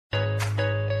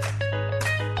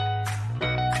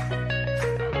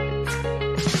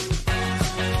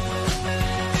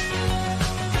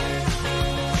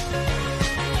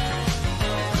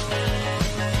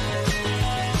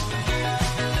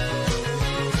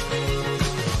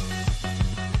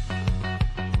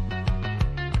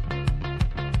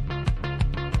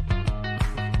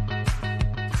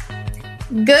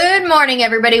Good morning,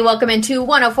 everybody. Welcome into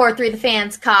 104.3 The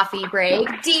Fans Coffee Break.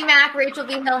 D-Mac, Rachel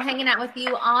V. Hill hanging out with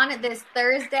you on this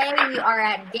Thursday. We are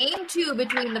at Game 2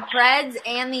 between the Preds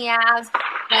and the Avs.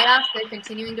 Playoffs, they're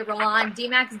continuing to roll on.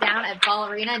 D-Mac's down at Ball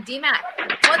Arena. D-Mac,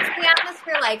 what's the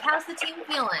atmosphere like? How's the team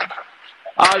feeling?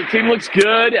 The team looks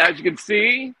good. As you can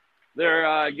see,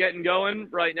 they're getting going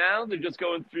right now. They're just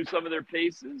going through some of their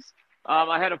paces.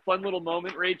 I had a fun little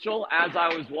moment, Rachel, as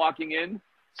I was walking in.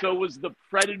 So it was the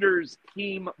Predators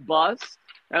team bus,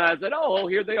 and I said, "Oh, well,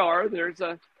 here they are. There's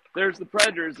the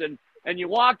Predators." And you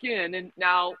walk in, and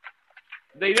now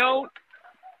they don't.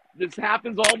 This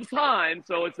happens all the time,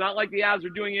 so it's not like the Avs are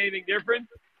doing anything different.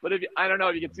 But I don't know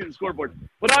if you can see the scoreboard,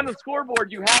 but on the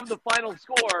scoreboard you have the final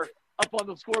score up on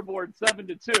the scoreboard,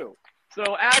 7-2.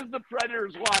 So as the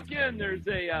Predators walk in, there's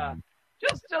a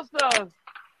just a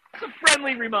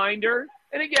friendly reminder.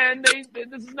 And again,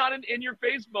 this is not an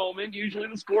in-your-face moment. Usually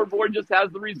the scoreboard just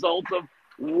has the results of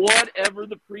whatever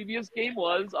the previous game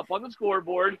was up on the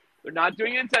scoreboard. They're not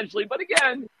doing it intentionally. But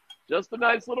again, just a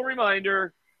nice little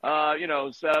reminder,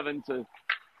 7-2.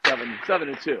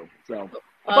 So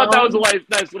I thought that was a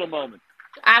nice little moment.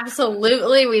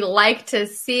 Absolutely. We like to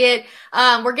see it.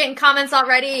 We're getting comments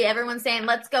already. Everyone's saying,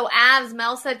 let's go Avs.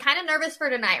 Mel said, kind of nervous for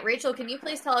tonight. Rachel, can you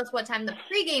please tell us what time the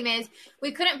pregame is?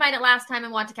 We couldn't find it last time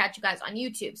and want to catch you guys on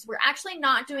YouTube. So we're actually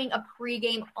not doing a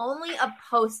pregame, only a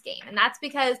postgame. And that's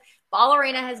because Ball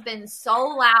Arena has been so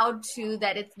loud, too,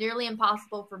 that it's nearly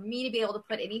impossible for me to be able to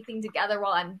put anything together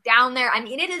while I'm down there. I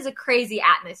mean, it is a crazy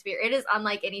atmosphere. It is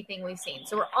unlike anything we've seen.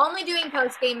 So we're only doing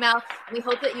post-game, Mel, and we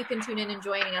hope that you can tune in and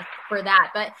joining us for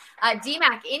that. But,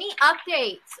 D-Mac, any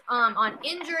updates on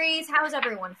injuries? How's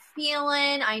everyone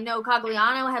feeling? I know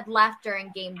Cogliano had left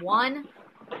during Game 1.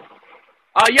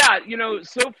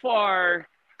 So far,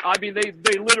 I mean, they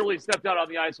literally stepped out on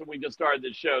the ice when we just started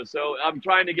this show. So I'm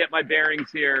trying to get my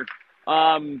bearings here.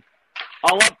 I'll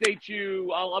update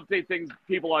you. I'll update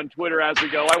people on Twitter as we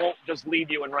go. I won't just leave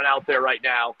you and run out there right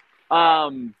now. I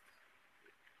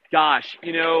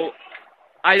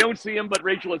don't see them, but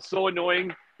Rachel, it's so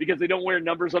annoying because they don't wear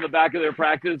numbers on the back of their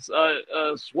practice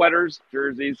sweaters,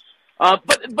 jerseys. But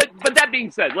that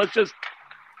being said,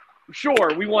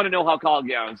 we want to know how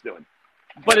Cogliano's doing,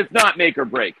 but it's not make or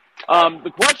break.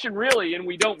 The question really, and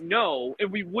we don't know,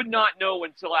 and we would not know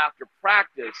until after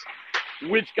practice,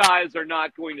 which guys are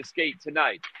not going to skate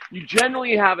tonight. You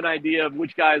generally have an idea of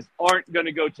which guys aren't going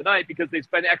to go tonight because they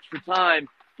spend extra time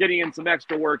getting in some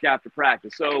extra work after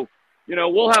practice. So,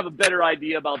 we'll have a better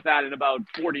idea about that in about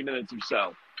 40 minutes or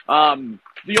so.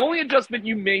 The only adjustment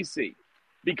you may see,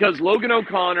 because Logan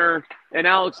O'Connor and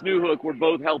Alex Newhook were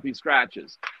both healthy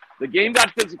scratches. The game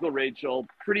got physical, Rachel,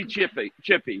 pretty chippy.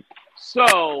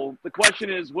 So the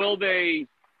question is, will they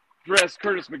dress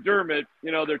Curtis McDermott,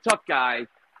 their tough guy,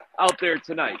 out there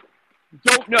tonight?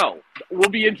 Don't know. We'll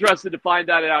be interested to find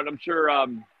that out. I'm sure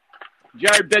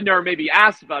Jared Bednar may be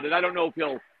asked about it. I don't know if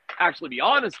he'll actually be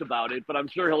honest about it, but I'm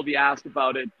sure he'll be asked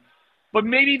about it. But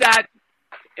maybe that,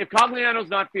 if Cogliano's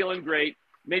not feeling great,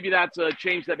 maybe that's a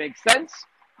change that makes sense.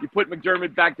 You put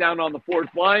McDermott back down on the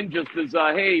fourth line just as,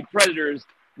 hey, Predators,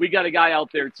 we got a guy out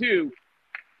there too.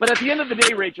 But at the end of the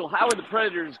day, Rachel, how are the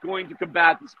Predators going to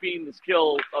combat the speed and the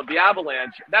skill of the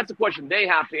Avalanche? That's a question they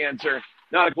have to answer,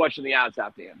 not a question the Avs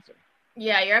have to answer.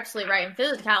 Yeah, you're absolutely right. And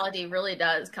physicality really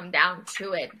does come down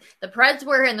to it. The Preds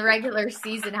were in the regular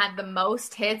season, had the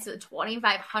most hits at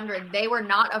 2,500. They were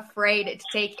not afraid to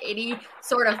take any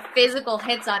sort of physical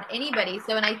hits on anybody.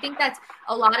 So, and I think that's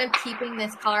a lot of keeping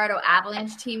this Colorado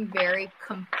Avalanche team very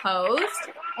composed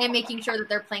and making sure that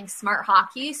they're playing smart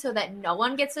hockey so that no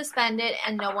one gets suspended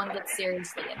and no one gets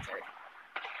seriously injured.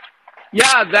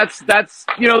 Yeah, that's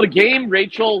the game,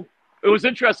 Rachel. It was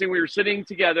interesting. We were sitting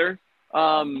together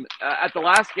at the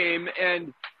last game,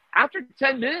 and after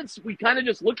 10 minutes, we kind of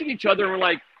just looked at each other and we're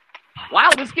like, wow,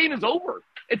 this game is over.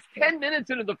 It's 10 minutes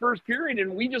into the first period,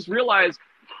 and we just realized,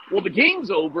 well, the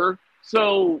game's over,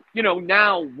 so,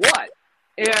 now what?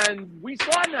 And we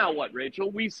saw now what, Rachel?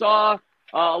 We saw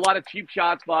a lot of cheap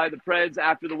shots by the Preds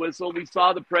after the whistle. We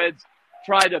saw the Preds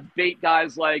try to bait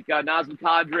guys like Nazem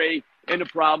Kadri into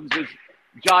problems, which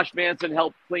Josh Manson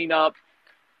helped clean up.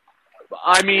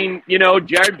 I mean,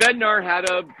 Jared Bednar had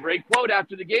a great quote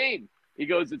after the game. He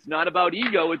goes, it's not about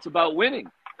ego, it's about winning.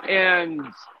 And,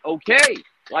 okay,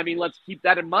 I mean, let's keep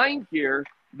that in mind here,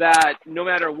 that no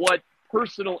matter what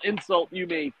personal insult you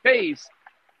may face,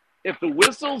 if the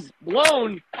whistle's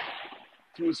blown,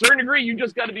 to a certain degree, you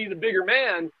just got to be the bigger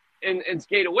man and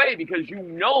skate away because you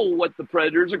know what the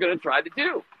Predators are going to try to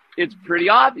do. It's pretty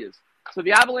obvious. So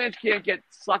the Avalanche can't get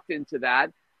sucked into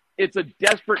that. it's a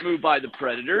desperate move by the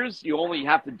Predators. You only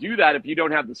have to do that if you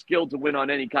don't have the skill to win on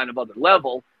any kind of other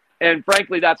level. And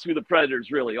frankly, that's who the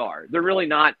Predators really are. They're really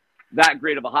not that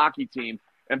great of a hockey team.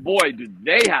 And boy, do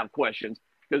they have questions,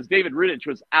 because David Rittich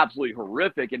was absolutely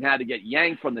horrific and had to get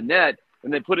yanked from the net.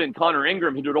 And they put in Connor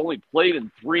Ingram, who had only played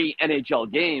in 3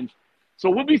 NHL games. So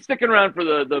we'll be sticking around for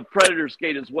the Predators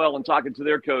skate as well and talking to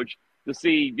their coach to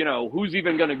see, who's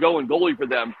even going to go and goalie for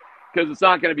them, because it's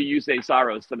not going to be Yusei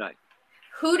Saros tonight.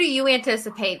 Who do you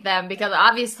anticipate them? Because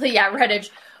obviously, Rittich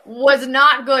was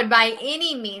not good by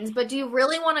any means, but do you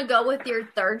really want to go with your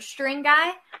third string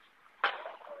guy?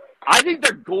 I think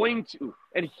they're going to,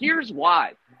 and here's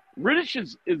why.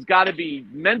 Rittich is got to be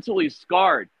mentally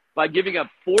scarred by giving up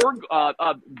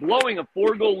blowing a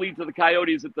 4-goal lead to the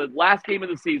Coyotes at the last game of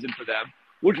the season for them,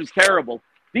 which is terrible.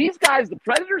 These guys, the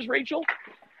Predators, Rachel,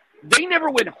 they never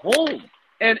went home.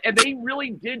 And they really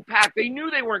did pack. They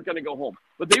knew they weren't going to go home,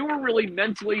 but they were really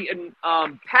mentally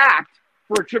packed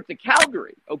for a trip to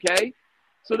Calgary, okay?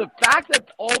 So the fact that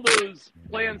all those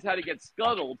plans had to get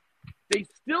scuttled, they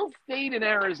still stayed in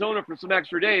Arizona for some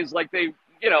extra days, like they,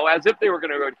 as if they were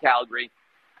going to go to Calgary.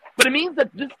 But it means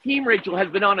that this team, Rachel, has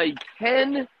been on a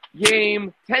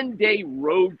 10-day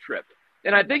road trip.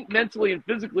 And I think mentally and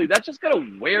physically, that's just going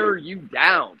to wear you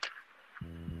down.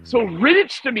 So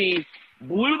Rittich, to me,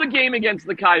 blew the game against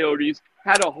the Coyotes,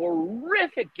 had a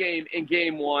horrific game in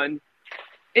Game 1.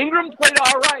 Ingram played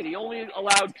all right. He only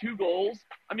allowed 2 goals.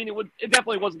 I mean, it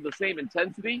definitely wasn't the same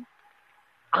intensity.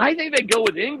 I think they go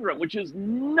with Ingram, which is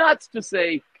nuts to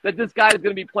say that this guy is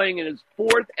going to be playing in his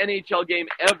 4th NHL game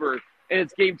ever, and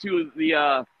it's Game 2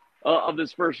 of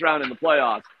this first round in the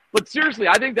playoffs. But seriously,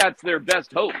 I think that's their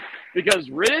best hope, because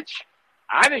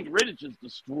I think Rittich is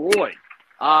destroyed.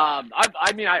 I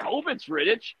hope it's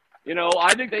Rittich.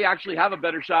 I think they actually have a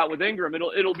better shot with Ingram.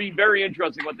 It'll be very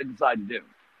interesting what they decide to do.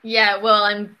 Yeah, well,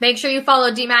 and make sure you follow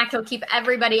DMAC. He'll keep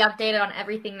everybody updated on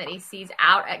everything that he sees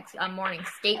out at Morning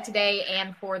Skate today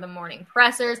and for the morning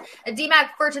pressers. DMAC,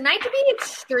 for tonight to be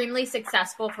extremely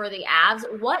successful for the Avs,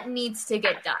 what needs to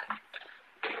get done?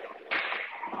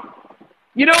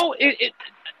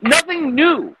 Nothing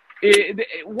new.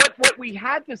 What we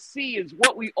had to see is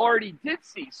what we already did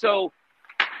see. So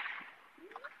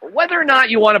whether or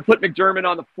not you want to put McDermott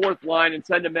on the 4th line and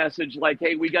send a message like,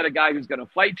 hey, we got a guy who's going to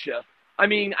fight you, I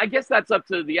mean, I guess that's up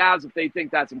to the Avs if they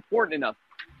think that's important enough.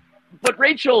 But,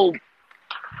 Rachel,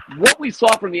 what we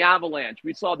saw from the Avalanche,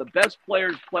 we saw the best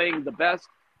players playing the best.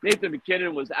 Nathan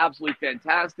McKinnon was absolutely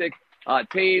fantastic.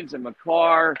 Taves and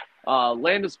Makar.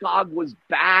 Landeskog was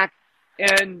back.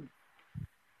 And,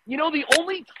 the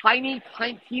only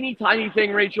teeny tiny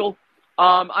thing, Rachel,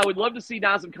 I would love to see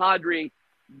Nazem Kadri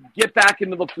get back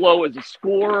into the flow as a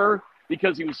scorer,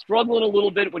 because he was struggling a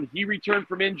little bit when he returned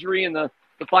from injury in the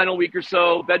final week or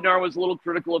so. Bednar was a little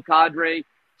critical of Kadri.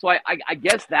 So I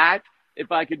guess that,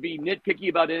 if I could be nitpicky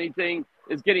about anything,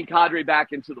 is getting Kadri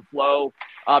back into the flow,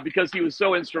 because he was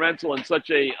so instrumental in such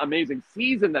an amazing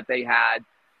season that they had.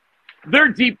 They're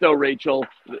deep, though, Rachel.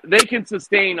 They can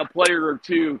sustain a player or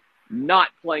two not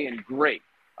playing great.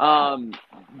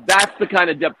 That's the kind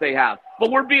of depth they have.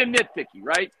 But we're being nitpicky,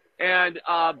 right? And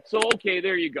okay,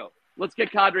 there you go. Let's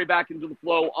get Kadri back into the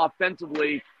flow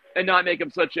offensively and not make him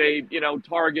such a,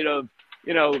 target of,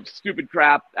 stupid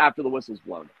crap after the whistle's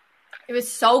blown. It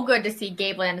was so good to see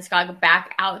Gabe Landeskog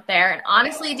back out there. And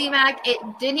honestly, DMAC,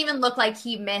 it didn't even look like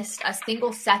he missed a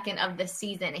single second of the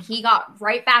season. He got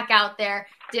right back out there,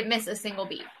 didn't miss a single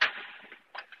beat.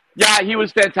 Yeah, he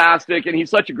was fantastic, and he's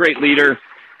such a great leader.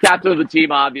 Captain of the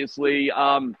team, obviously.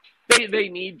 They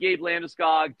need Gabe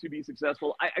Landeskog to be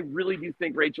successful. I really do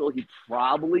think, Rachel, he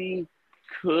probably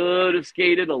could have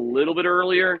skated a little bit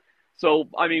earlier. So,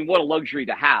 I mean, what a luxury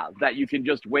to have, that you can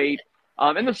just wait.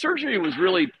 And the surgery was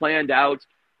really planned out.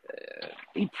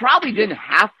 He probably didn't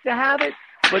have to have it,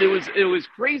 but it was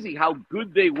crazy how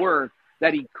good they were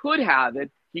that he could have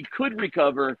it, he could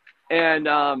recover,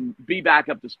 and be back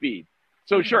up to speed.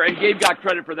 So, sure, and Gabe got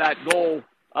credit for that goal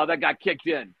that got kicked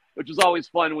in, which is always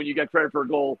fun when you get credit for a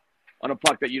goal on a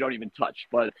puck that you don't even touch.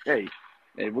 But, hey,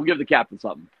 we'll give the captain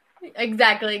something.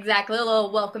 Exactly. A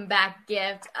little welcome back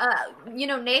gift.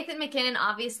 Nathan McKinnon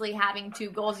obviously having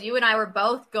 2 goals. You and I were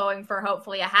both going for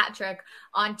hopefully a hat trick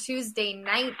on Tuesday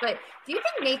night. But do you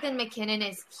think Nathan McKinnon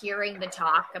is hearing the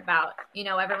talk about,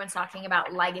 everyone's talking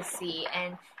about legacy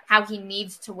and how he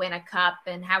needs to win a cup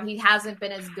and how he hasn't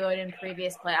been as good in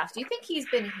previous playoffs? Do you think he's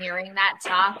been hearing that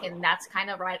talk, and that's kind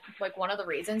of like one of the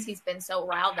reasons he's been so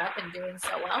riled up and doing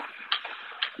so well?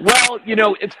 Well,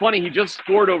 it's funny. He just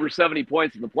scored over 70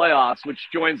 points in the playoffs, which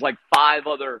joins like 5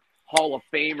 other Hall of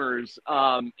Famers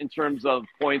in terms of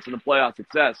points in the playoff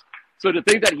success. So to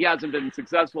think that he hasn't been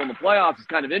successful in the playoffs is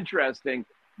kind of interesting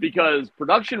because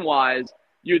production-wise,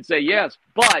 you'd say yes,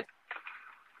 but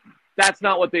that's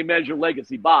not what they measure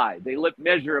legacy by. They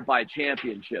measure it by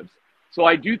championships. So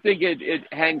I do think it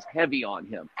hangs heavy on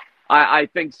him. I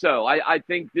think so. I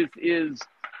think this is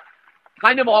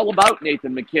kind of all about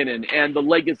Nathan McKinnon and the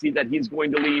legacy that he's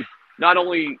going to leave, not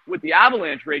only with the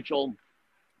Avalanche, Rachel,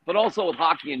 but also with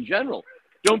hockey in general.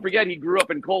 Don't forget he grew up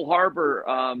in Cole Harbour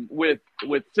with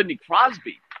Sidney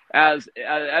Crosby as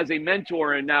a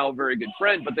mentor and now a very good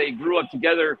friend, but they grew up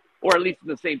together, or at least in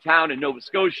the same town in Nova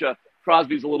Scotia.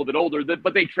 Crosby's a little bit older,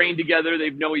 but they train together. They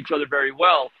know each other very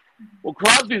well. Well,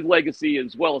 Crosby's legacy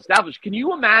is well established. Can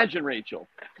you imagine, Rachel?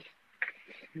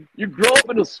 You grow up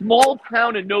in a small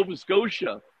town in Nova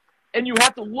Scotia, and you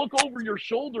have to look over your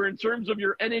shoulder in terms of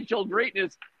your NHL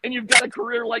greatness, and you've got a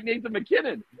career like Nathan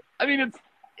McKinnon. I mean,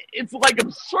 it's like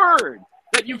absurd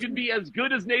that you can be as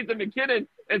good as Nathan McKinnon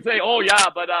and say, oh, yeah,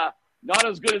 but not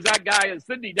as good as that guy in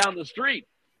Sydney down the street.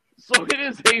 So it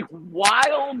is a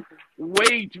wild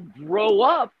way to grow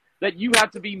up that you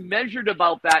have to be measured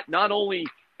about that, not only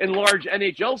in large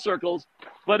NHL circles,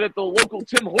 but at the local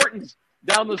Tim Hortons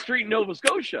down the street in Nova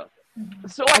Scotia.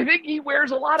 So I think he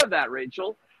wears a lot of that,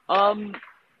 Rachel. And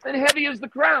heavy is the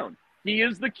crown. He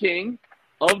is the king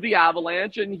of the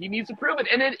Avalanche, and he needs to prove it.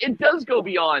 And it does go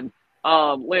beyond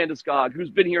Landeskog,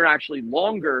 who's been here actually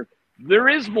longer. There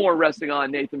is more resting on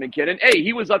Nathan McKinnon. Hey,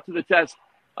 he was up to the test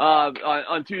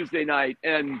on Tuesday night,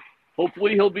 and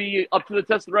hopefully he'll be up to the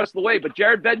test the rest of the way. But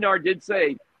Jared Bednar did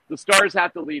say the Stars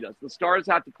have to lead us. The Stars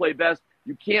have to play best.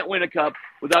 You can't win a cup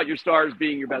without your Stars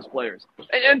being your best players.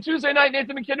 And Tuesday night,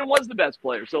 Nathan McKinnon was the best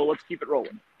player, so let's keep it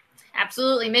rolling.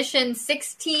 Absolutely. Mission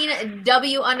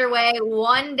 16W underway,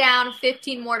 1 down,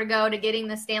 15 more to go to getting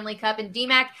the Stanley Cup. And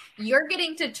DMAC, you're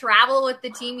getting to travel with the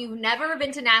team. You've never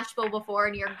been to Nashville before,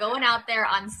 and you're going out there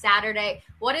on Saturday.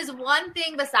 What is one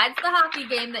thing besides the hockey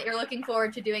game that you're looking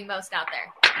forward to doing most out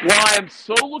there? Well, I am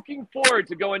so looking forward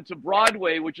to going to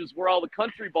Broadway, which is where all the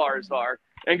country bars are,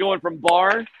 and going from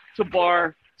bar to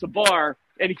bar to bar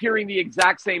and hearing the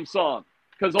exact same song.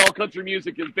 Because all country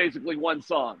music is basically one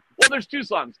song. Well, there's two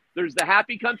songs. There's the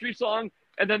happy country song,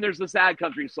 and then there's the sad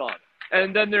country song.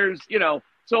 And then there's,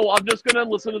 so I'm just going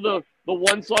to listen to the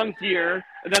one song here,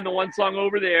 and then the one song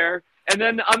over there, and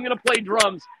then I'm going to play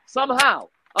drums. Somehow,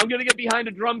 I'm going to get behind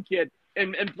a drum kit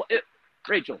and play it.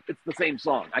 Rachel, it's the same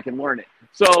song. I can learn it.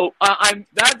 So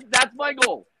that's my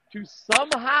goal, to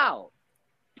somehow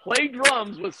play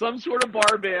drums with some sort of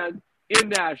bar band in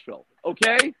Nashville,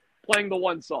 okay? Playing the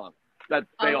one song that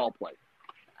they all play.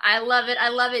 I love it. I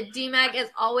love it. DMAC, as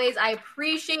always, I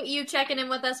appreciate you checking in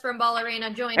with us from Ball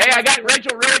Arena. Hey, I got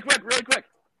Rachel, really quick.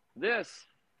 This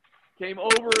came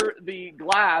over the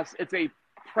glass. It's a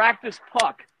practice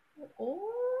puck. Oh,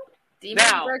 DMAC, you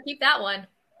better keep that one.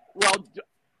 Well,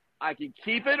 I can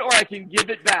keep it or I can give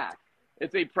it back.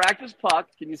 It's a practice puck.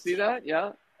 Can you see that?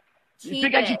 Yeah. You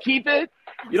think I should keep it?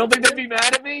 You don't think they'd be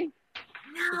mad at me?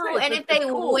 No, and if they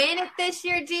win it this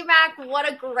year, DMAC, what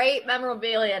a great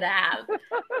memorabilia to have.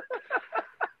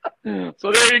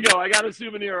 So there you go. I got a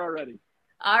souvenir already.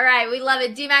 All right. We love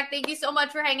it. DMAC, thank you so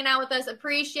much for hanging out with us.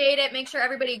 Appreciate it. Make sure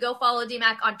everybody go follow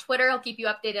DMAC on Twitter. He'll keep you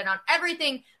updated on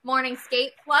everything Morning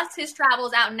Skate, plus his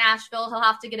travels out in Nashville. He'll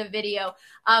have to get a video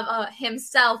of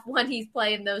himself when he's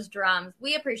playing those drums.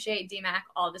 We appreciate DMAC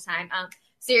all the time.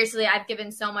 Seriously, I've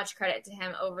given so much credit to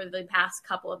him over the past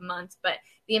couple of months, but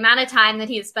the amount of time that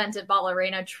he has spent at Ball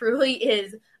Arena truly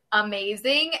is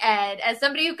amazing. And as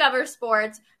somebody who covers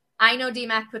sports, I know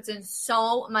DMAC puts in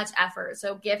so much effort.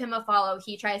 So give him a follow.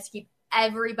 He tries to keep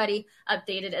everybody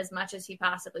updated as much as he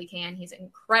possibly can. He's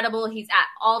incredible. He's at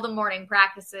all the morning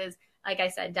practices. Like I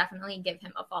said, definitely give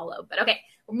him a follow. But okay,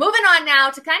 we're moving on now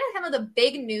to kind of some of the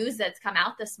big news that's come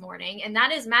out this morning, and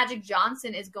that is Magic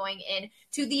Johnson is going in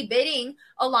to the bidding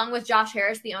along with Josh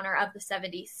Harris, the owner of the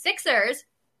 76ers,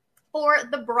 for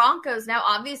the Broncos. Now,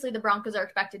 obviously, the Broncos are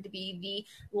expected to be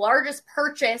the largest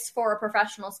purchase for a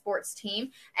professional sports team,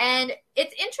 and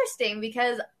it's interesting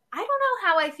because I don't know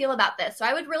how I feel about this. So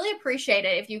I would really appreciate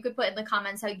it if you could put in the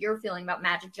comments how you're feeling about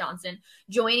Magic Johnson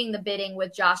joining the bidding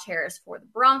with Josh Harris for the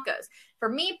Broncos. For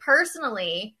me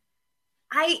personally,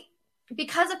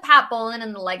 because of Pat Bowlen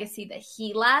and the legacy that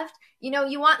he left,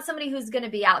 you want somebody who's going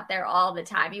to be out there all the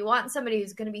time. You want somebody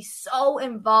who's going to be so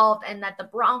involved and that the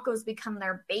Broncos become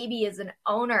their baby as an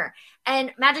owner.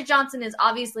 And Magic Johnson is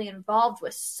obviously involved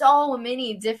with so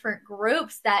many different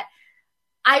groups that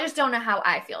I just don't know how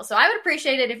I feel. So I would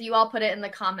appreciate it if you all put it in the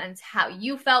comments how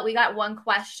you felt. We got one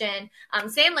question.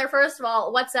 Sandler, first of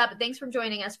all, what's up? Thanks for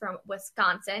joining us from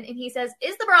Wisconsin. And he says,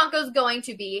 is the Broncos going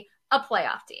to be a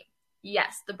playoff team?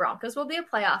 yes, the Broncos will be a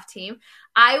playoff team.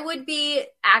 I would be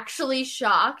actually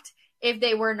shocked if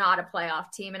they were not a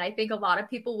playoff team. And I think a lot of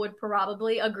people would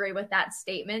probably agree with that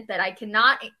statement, that I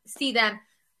cannot see them.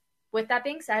 With that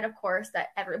being said, of course, that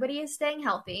everybody is staying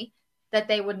healthy, that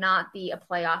they would not be a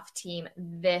playoff team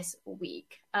this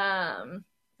week.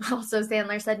 Also,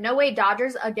 Sandler said, no way,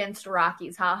 Dodgers against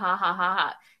Rockies. Ha, ha, ha, ha,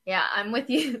 ha. Yeah, I'm with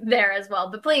you there as well.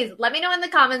 But please, let me know in the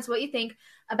comments what you think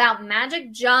about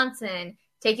Magic Johnson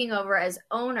taking over as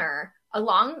owner,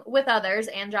 along with others,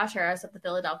 and Josh Harris of the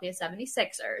Philadelphia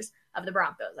 76ers of the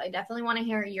Broncos. I definitely want to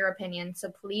hear your opinion, so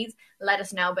please let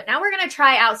us know. But now we're going to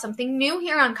try out something new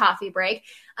here on Coffee Break.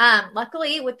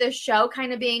 Luckily, with this show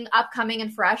kind of being upcoming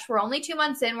and fresh, we're only 2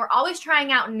 months in. We're always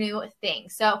trying out new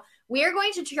things. So we are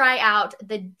going to try out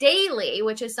the daily,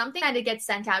 which is something that gets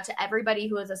sent out to everybody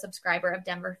who is a subscriber of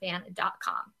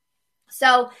DenverFan.com.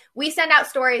 So we send out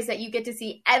stories that you get to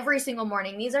see every single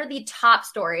morning. These are the top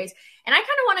stories. And I kind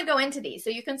of want to go into these. So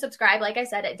you can subscribe, like I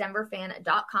said, at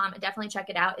DenverFan.com. Definitely check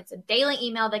it out. It's a daily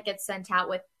email that gets sent out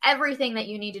with everything that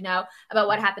you need to know about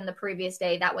what happened the previous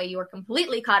day. That way you are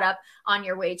completely caught up on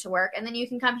your way to work. And then you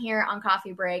can come here on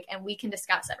Coffee Break and we can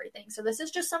discuss everything. So this is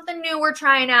just something new we're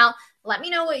trying out. Let me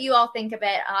know what you all think of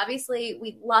it. Obviously,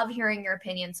 we love hearing your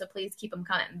opinions, so please keep them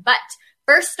coming. But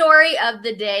first story of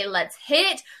the day, let's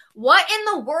hit it. What in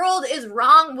the world is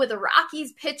wrong with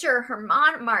Rockies pitcher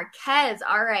German Marquez?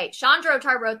 All right, Sean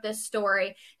Drotar wrote this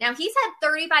story. Now, he's had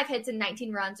 35 hits and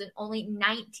 19 runs and only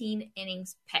 19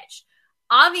 innings pitched.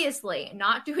 Obviously,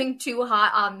 not doing too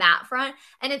hot on that front.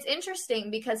 And it's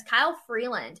interesting because Kyle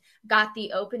Freeland got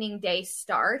the opening day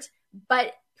start,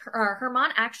 but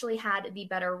German actually had the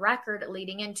better record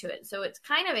leading into it. So it's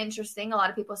kind of interesting. A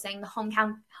lot of people saying the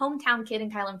hometown kid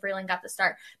and Kyle Freeland got the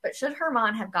start, but should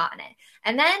German have gotten it?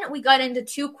 And then we got into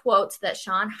two quotes that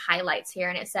Sean highlights here,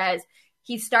 and it says,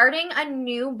 he's starting a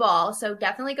new ball. So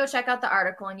definitely go check out the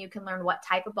article and you can learn what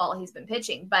type of ball he's been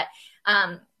pitching. But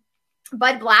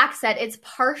Bud Black said it's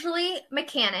partially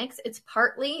mechanics. It's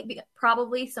partly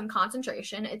probably some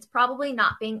concentration. It's probably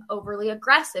not being overly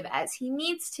aggressive as he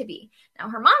needs to be.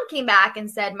 Now, German came back and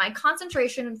said, my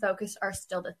concentration and focus are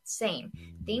still the same.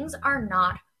 Things are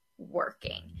not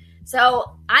working.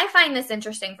 So I find this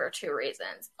interesting for two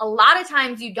reasons. A lot of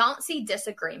times you don't see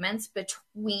disagreements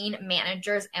between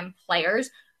managers and players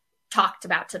talked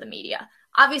about to the media.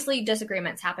 Obviously,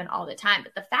 disagreements happen all the time,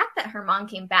 but the fact that German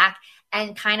came back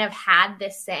and kind of had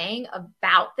this saying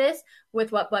about this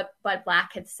with what Bud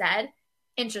Black had said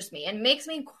interests me and makes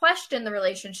me question the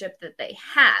relationship that they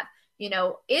have. You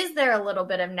know, is there a little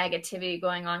bit of negativity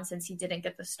going on since he didn't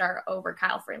get the start over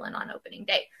Kyle Freeland on opening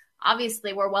day?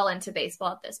 Obviously, we're well into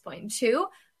baseball at this point too,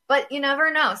 but you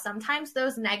never know. Sometimes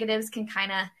those negatives can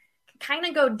kind of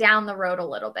go down the road a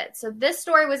little bit. So this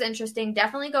story was interesting.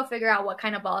 Definitely go figure out what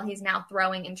kind of ball he's now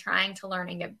throwing and trying to learn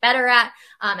and get better at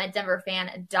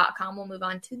DenverFan.com. We'll move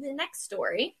on to the next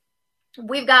story.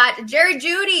 We've got Jerry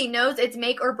Jeudy knows it's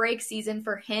make or break season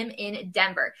for him in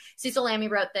Denver. Cecil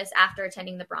Lammey wrote this after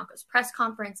attending the Broncos press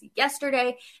conference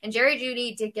yesterday, and Jerry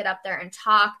Jeudy did get up there and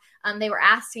talk. They were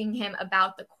asking him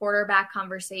about the quarterback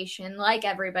conversation, like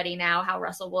everybody now, how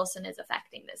Russell Wilson is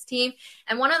affecting this team.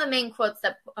 And one of the main quotes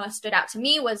that stood out to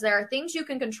me was, there are things you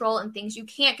can control and things you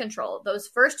can't control. Those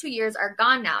first 2 years are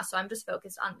gone now, so I'm just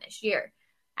focused on this year.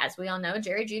 As we all know,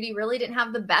 Jerry Jeudy really didn't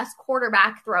have the best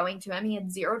quarterback throwing to him. He had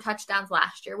 0 touchdowns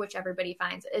last year, which everybody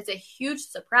finds is a huge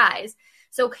surprise.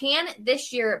 So can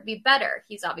this year be better?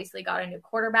 He's obviously got a new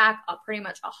quarterback, pretty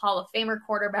much a Hall of Famer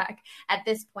quarterback at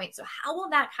this point. So how will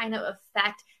that kind of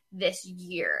affect this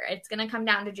year? It's going to come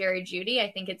down to Jerry Jeudy.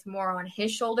 I think it's more on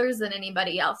his shoulders than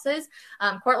anybody else's.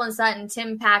 Cortland Sutton,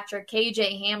 Tim Patrick,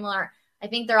 KJ Hamler, I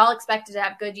think they're all expected to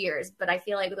have good years, but I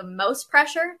feel like the most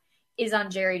pressure is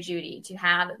on Jerry Jeudy to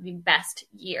have the best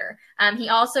year. He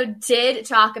also did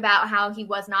talk about how he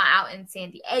was not out in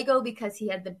San Diego because he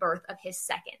had the birth of his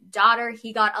second daughter.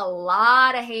 He got a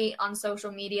lot of hate on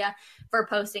social media for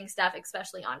posting stuff,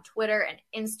 especially on Twitter and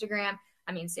Instagram.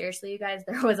 I mean, seriously, you guys,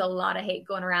 there was a lot of hate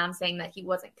going around saying that he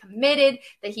wasn't committed,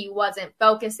 that he wasn't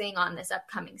focusing on this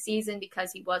upcoming season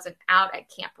because he wasn't out at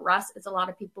Camp Russ, as a lot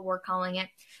of people were calling it.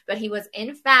 But he was,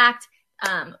 in fact,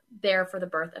 there for the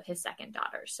birth of his second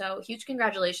daughter. So huge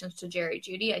congratulations to Jerry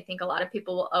Jeudy. I think a lot of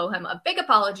people will owe him a big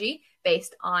apology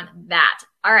based on that.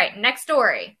 All right, next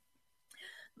story.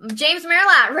 James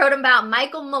Merlat wrote about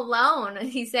Michael Malone.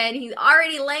 He said he's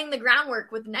already laying the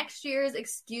groundwork with next year's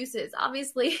excuses.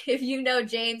 Obviously, if you know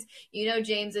James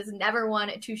is never one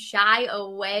to shy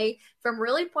away from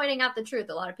really pointing out the truth.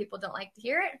 A lot of people don't like to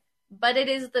hear it, but it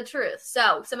is the truth.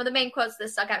 So some of the main quotes that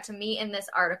stuck out to me in this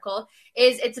article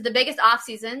is, it's the biggest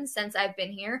offseason since I've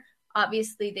been here.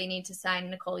 Obviously, they need to sign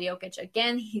Nikola Jokic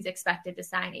again. He's expected to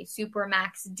sign a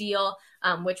supermax deal,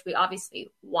 which we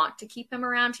obviously want to keep him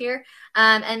around here.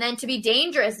 And then to be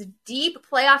dangerous, deep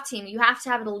playoff team, you have to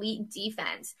have an elite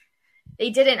defense. They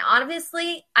didn't.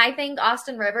 Obviously, I think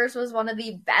Austin Rivers was one of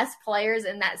the best players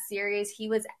in that series. He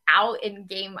was out in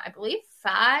game, I believe,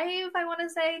 5, I want to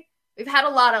say. We've had a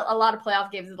lot of playoff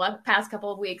games the past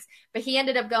couple of weeks, but he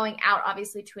ended up going out,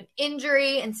 obviously, to an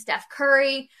injury, and Steph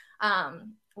Curry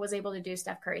was able to do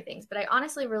Steph Curry things. But I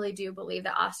honestly really do believe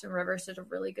that Austin Rivers did a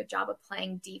really good job of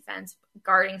playing defense,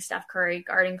 guarding Steph Curry,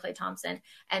 guarding Klay Thompson,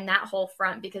 and that whole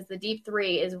front, because the deep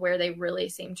three is where they really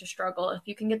seem to struggle. If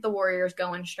you can get the Warriors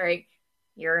going straight,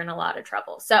 you're in a lot of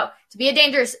trouble. So to be a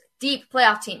dangerous, deep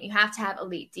playoff team, you have to have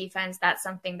elite defense. That's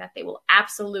something that they will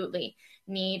absolutely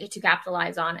need to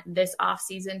capitalize on this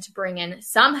offseason to bring in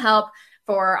some help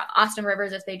for Austin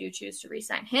Rivers if they do choose to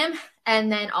re-sign him.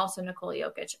 And then also Nikola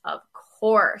Jokic, of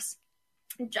course.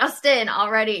 Justin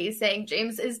already saying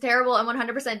James is terrible and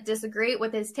 100% disagree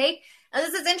with his take. Now,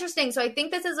 this is interesting. So I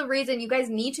think this is a reason you guys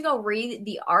need to go read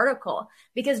the article,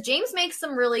 because James makes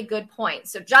some really good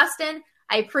points. So Justin,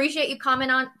 I appreciate you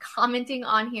commenting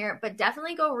on here, but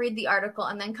definitely go read the article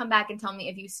and then come back and tell me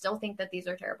if you still think that these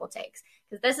are terrible takes.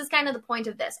 Because this is kind of the point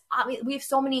of this. We have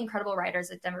so many incredible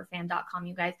writers at denverfan.com,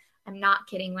 you guys. I'm not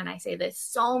kidding when I say this.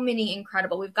 So many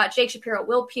incredible. We've got Jake Shapiro,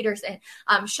 Will Peterson,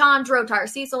 Sean Drotar,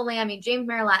 Cecil Lammy, James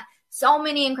Marilat. So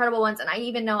many incredible ones, and I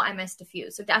even know I missed a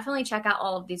few. So definitely check out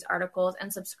all of these articles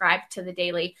and subscribe to the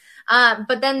Daily.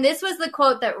 But then this was the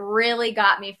quote that really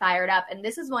got me fired up, and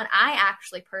this is one I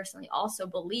actually personally also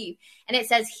believe. And it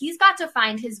says, he's got to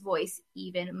find his voice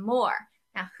even more.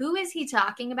 Now, who is he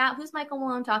talking about? Who's Michael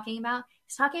Malone talking about?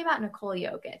 He's talking about Nikola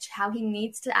Jokic, how he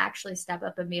needs to actually step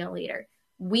up and be a leader.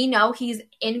 We know he's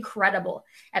incredible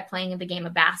at playing the game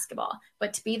of basketball,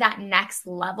 but to be that next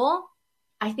level,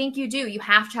 I think you do. You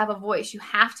have to have a voice. You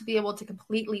have to be able to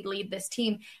completely lead this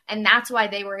team. And that's why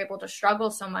they were able to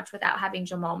struggle so much without having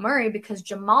Jamal Murray, because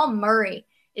Jamal Murray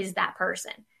is that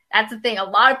person. That's the thing. A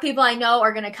lot of people I know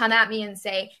are going to come at me and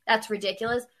say, that's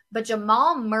ridiculous. But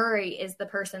Jamal Murray is the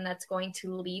person that's going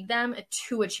to lead them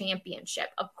to a championship.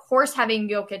 Of course, having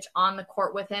Jokic on the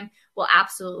court with him will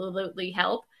absolutely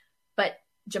help. But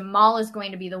Jamal is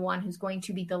going to be the one who's going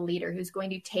to be the leader, who's going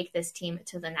to take this team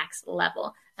to the next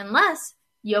level. Unless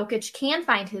Jokic can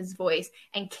find his voice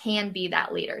and can be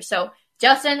that leader. So,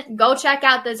 Justin, go check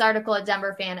out this article at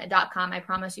denverfan.com. I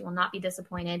promise you will not be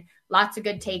disappointed. Lots of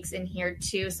good takes in here,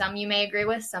 too. Some you may agree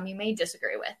with, some you may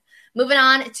disagree with. Moving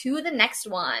on to the next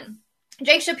one.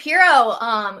 Jake Shapiro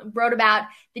wrote about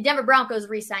the Denver Broncos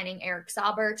re-signing Eric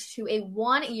Saubert to a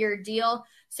 1-year deal.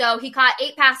 So he caught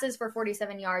 8 passes for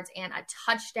 47 yards and a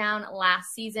touchdown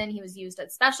last season. He was used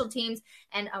at special teams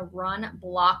and a run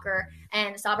blocker.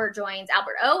 And Saubert joins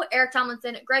Albert O, Eric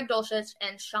Tomlinson, Greg Dulcich,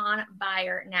 and Sean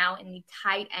Byer now in the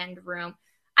tight end room.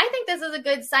 I think this is a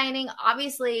good signing.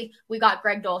 Obviously, we got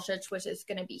Greg Dulcich, which is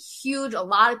going to be huge. A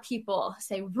lot of people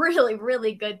say really,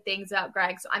 really good things about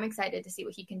Greg, so I'm excited to see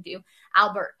what he can do.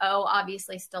 Albert O,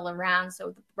 obviously still around,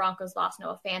 so the Broncos lost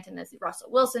Noah Fant in this Russell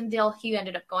Wilson deal. He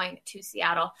ended up going to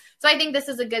Seattle. So I think this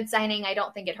is a good signing. I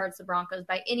don't think it hurts the Broncos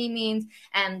by any means,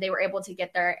 and they were able to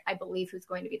get their, I believe, who's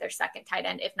going to be their second tight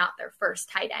end, if not their first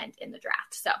tight end in the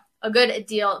draft. So a good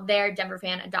deal there,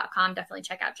 denverfan.com. Definitely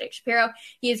check out Jake Shapiro.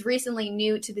 He is recently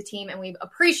new to the team, and we've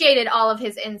appreciated all of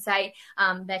his insight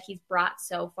that he's brought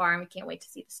so far, and we can't wait to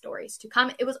see the stories to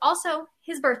come. It was also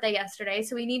his birthday yesterday,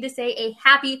 so we need to say a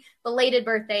happy belated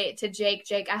birthday to Jake.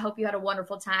 Jake, I hope you had a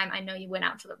wonderful time. I know you went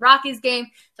out to the Rockies game,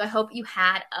 so I hope you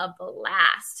had a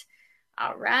blast.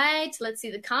 All right, let's see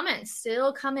the comments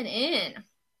still coming in.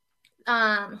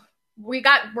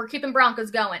 We're keeping Broncos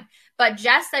going. But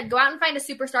Jess said, go out and find a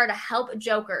superstar to help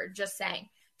Joker. Just saying.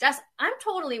 Jess, I'm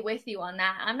totally with you on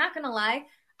that. I'm not going to lie.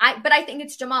 But I think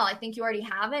it's Jamal. I think you already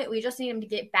have it. We just need him to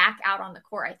get back out on the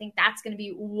court. I think that's going to be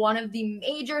one of the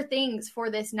major things for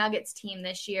this Nuggets team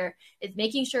this year is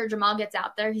making sure Jamal gets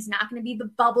out there. He's not going to be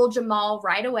the bubble Jamal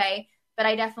right away, but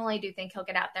I definitely do think he'll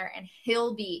get out there and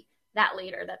he'll be that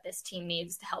leader that this team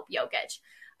needs to help Jokic.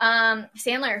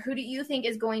 Sandler, who do you think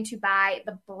is going to buy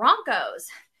the Broncos?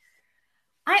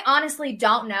 I honestly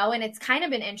don't know, and it's kind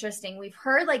of been interesting. We've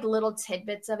heard like little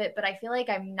tidbits of it, but I feel like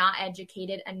I'm not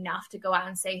educated enough to go out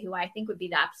and say who I think would be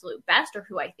the absolute best or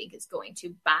who I think is going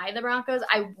to buy the Broncos.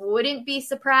 I wouldn't be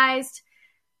surprised.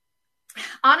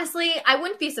 Honestly, I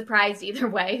wouldn't be surprised either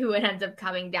way who it ends up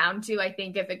coming down to. I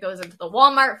think if it goes into the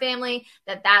Walmart family,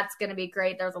 that's going to be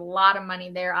great. There's a lot of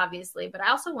money there, obviously, but I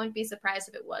also wouldn't be surprised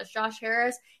if it was Josh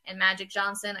Harris and Magic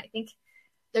Johnson. I think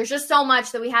there's just so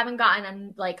much that we haven't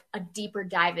gotten a deeper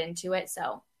dive into it.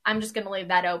 So I'm just going to leave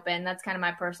that open. That's kind of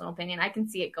my personal opinion. I can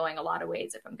see it going a lot of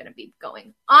ways if I'm going to be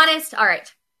going honest. All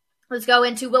right. Let's go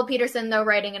into Will Peterson, though,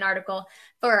 writing an article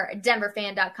for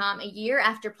DenverFan.com a year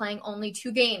after playing only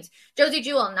 2 games. Josie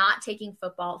Jewell not taking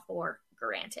football for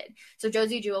granted. So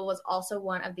Josie Jewell was also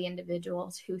one of the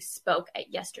individuals who spoke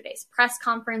at yesterday's press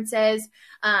conferences.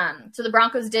 So the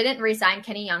Broncos didn't re-sign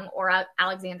Kenny Young or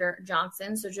Alexander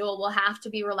Johnson. So Jewell will have to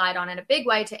be relied on in a big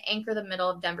way to anchor the middle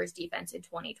of Denver's defense in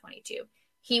 2022.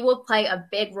 He will play a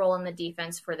big role in the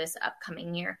defense for this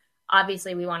upcoming year.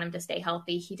 Obviously, we want him to stay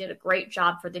healthy. He did a great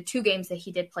job for the 2 games that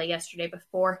he did play yesterday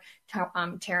before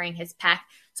tearing his pec.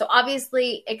 So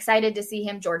obviously excited to see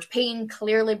him. George Payton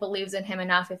clearly believes in him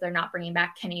enough if they're not bringing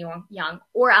back Kenny Young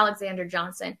or Alexander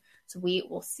Johnson. So we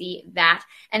will see that.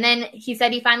 And then he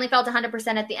said he finally felt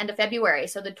 100% at the end of February.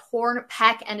 So the torn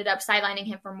pec ended up sidelining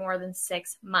him for more than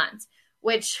 6 months,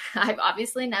 which I've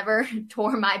obviously never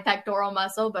tore my pectoral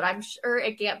muscle, but I'm sure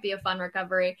it can't be a fun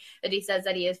recovery. That he says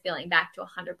that he is feeling back to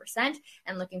 100%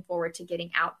 and looking forward to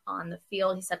getting out on the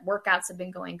field. He said workouts have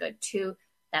been going good too.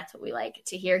 That's what we like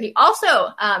to hear. He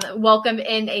also welcomed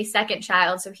in a second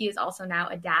child, so he is also now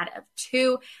a dad of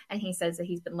 2, and he says that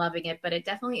he's been loving it, but it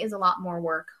definitely is a lot more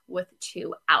work with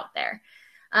 2 out there.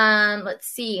 Let's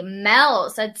see. Mel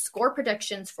said score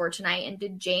predictions for tonight. And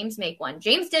did James make one?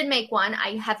 James did make one.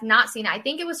 I have not seen it. I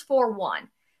think it was 4-1.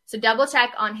 So double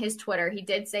check on his Twitter. He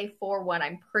did say 4-1.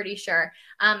 I'm pretty sure.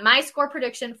 My score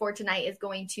prediction for tonight is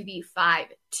going to be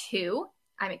 5-2.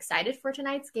 I'm excited for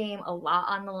tonight's game. A lot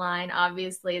on the line.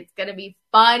 Obviously, it's going to be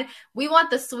fun. We want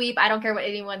the sweep. I don't care what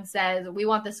anyone says. We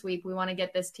want the sweep. We want to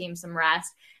get this team some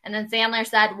rest. And then Sandler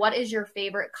said, what is your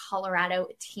favorite Colorado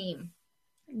team?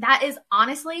 That is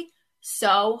honestly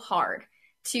so hard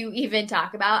to even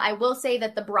talk about. I will say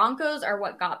that the Broncos are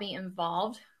what got me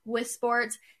involved with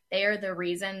sports. They are the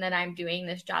reason that I'm doing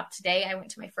this job today. I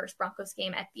went to my first Broncos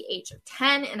game at the age of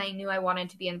 10, and I knew I wanted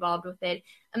to be involved with it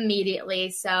immediately.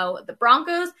 So the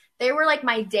Broncos, they were like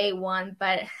my day one,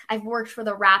 but I've worked for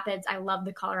the Rapids. I love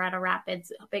the Colorado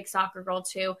Rapids, a big soccer girl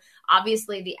too.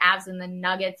 Obviously the Avs and the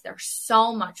Nuggets, they're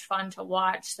so much fun to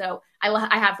watch. So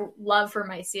I have love for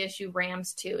my CSU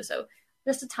Rams too. So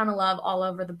just a ton of love all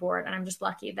over the board. And I'm just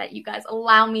lucky that you guys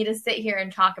allow me to sit here and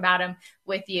talk about them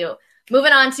with you.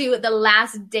 Moving on to the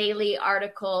last daily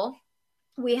article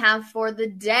we have for the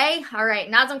day. All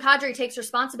right. Nazem Kadri takes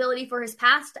responsibility for his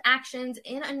past actions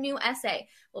in a new essay.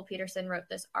 Will Peterson wrote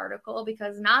this article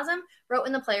because Nazem wrote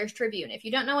in the Players Tribune. If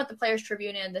you don't know what the Players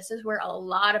Tribune is, this is where a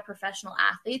lot of professional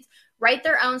athletes write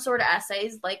their own sort of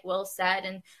essays, like Will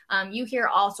said, and you hear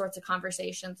all sorts of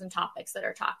conversations and topics that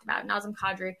are talked about. Nazem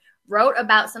Kadri wrote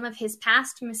about some of his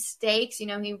past mistakes. You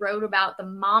know, he wrote about the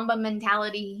Mamba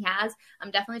mentality he has.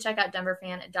 Definitely check out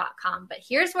DenverFan.com. But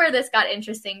here's where this got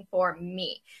interesting for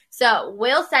me. So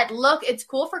Will said, look, it's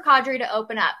cool for Kadri to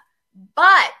open up,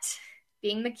 but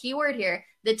being the key word here,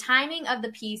 the timing of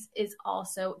the piece is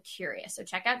also curious. So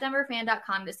check out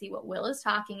DenverFan.com to see what Will is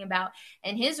talking about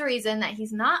and his reason that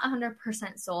he's not 100%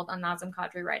 sold on Nazem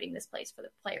Kadri writing this place for the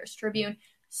Players Tribune.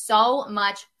 So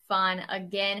much fun.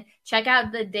 Again, check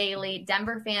out the daily,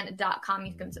 DenverFan.com.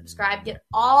 You can subscribe, get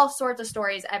all sorts of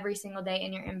stories every single day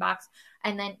in your inbox,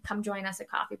 and then come join us at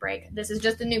Coffee Break. This is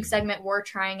just a new segment we're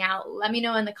trying out. Let me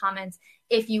know in the comments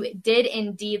if you did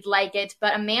indeed like it.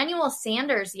 But Emmanuel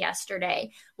Sanders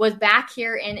yesterday was back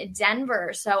here in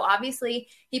Denver. So obviously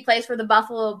he plays for the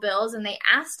Buffalo Bills, and they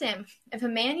asked him if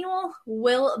Emmanuel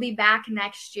will be back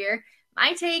next year.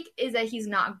 My take is that he's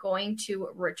not going to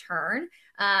return.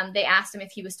 They asked him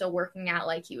if he was still working out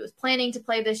like he was planning to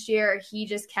play this year. He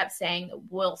just kept saying,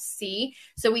 we'll see.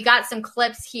 So we got some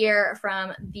clips here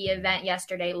from the event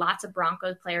yesterday. Lots of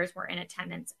Broncos players were in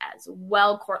attendance as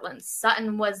well. Cortland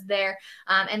Sutton was there,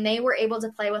 and they were able to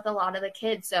play with a lot of the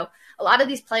kids. So a lot of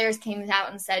these players came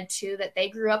out and said, too, that they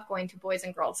grew up going to Boys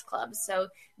and Girls Clubs. So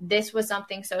this was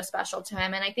something so special to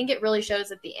him. And I think it really shows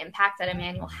that the impact that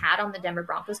Emmanuel had on the Denver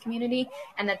Broncos community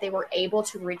and that they were able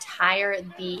to retire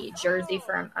the jersey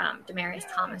from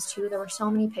Demaryius Thomas, too. There were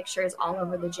so many pictures all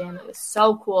over the gym. It was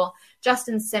so cool.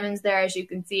 Justin Simmons there, as you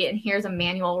can see. And here's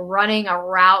Emmanuel running a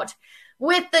route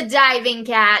with the diving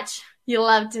catch. You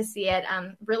love to see it.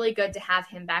 Really good to have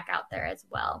him back out there as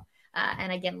well.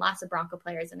 And again, lots of Bronco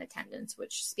players in attendance,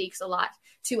 which speaks a lot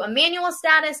to Emmanuel's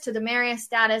status, to Demaryius'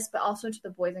 status, but also to the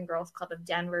Boys and Girls Club of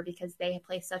Denver, because they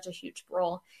play such a huge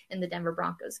role in the Denver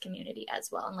Broncos community as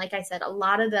well. And like I said, a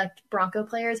lot of the Bronco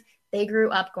players, they grew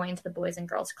up going to the Boys and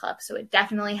Girls Club. So it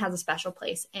definitely has a special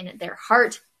place in their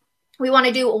heart. we want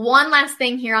to do one last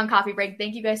thing here on Coffee Break.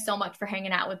 Thank you guys so much for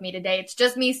hanging out with me today. It's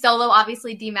just me solo.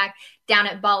 Obviously, DMAC down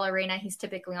at Ball Arena. He's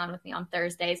typically on with me on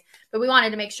Thursdays. But we wanted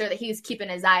to make sure that he was keeping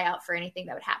his eye out for anything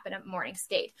that would happen at morning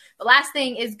skate. The last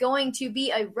thing is going to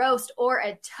be a roast or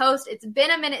a toast. It's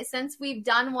been a minute since we've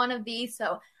done one of these,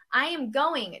 so I am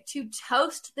going to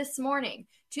toast this morning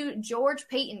to George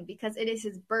Paton because it is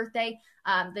his birthday.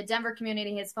 The Denver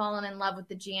community has fallen in love with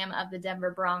the GM of the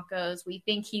Denver Broncos. We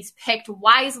think he's picked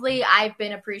wisely. I've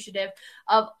been appreciative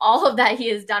of all of that he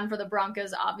has done for the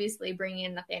Broncos, obviously bringing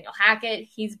in Nathaniel Hackett.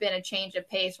 He's been a change of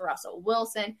pace for Russell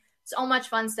Wilson. So much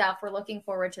fun stuff. We're looking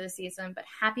forward to the season, but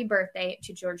happy birthday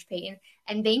to George Paton.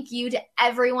 And thank you to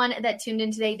everyone that tuned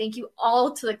in today. Thank you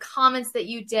all to the comments that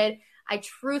you did. I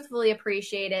truthfully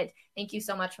appreciate it. Thank you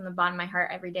so much from the bottom of my heart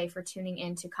every day for tuning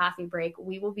in to Coffee Break.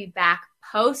 We will be back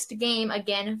post-game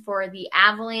again for the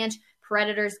Avalanche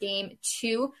Predators game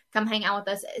 2. Come hang out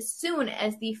with us as soon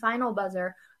as the final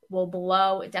buzzer will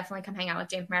blow. Definitely come hang out with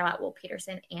James Merlot, Will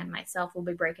Peterson, and myself. We'll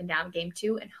be breaking down game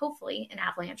 2 and hopefully an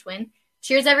Avalanche win.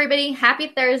 Cheers, everybody. Happy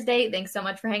Thursday. Thanks so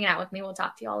much for hanging out with me. We'll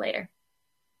talk to you all later.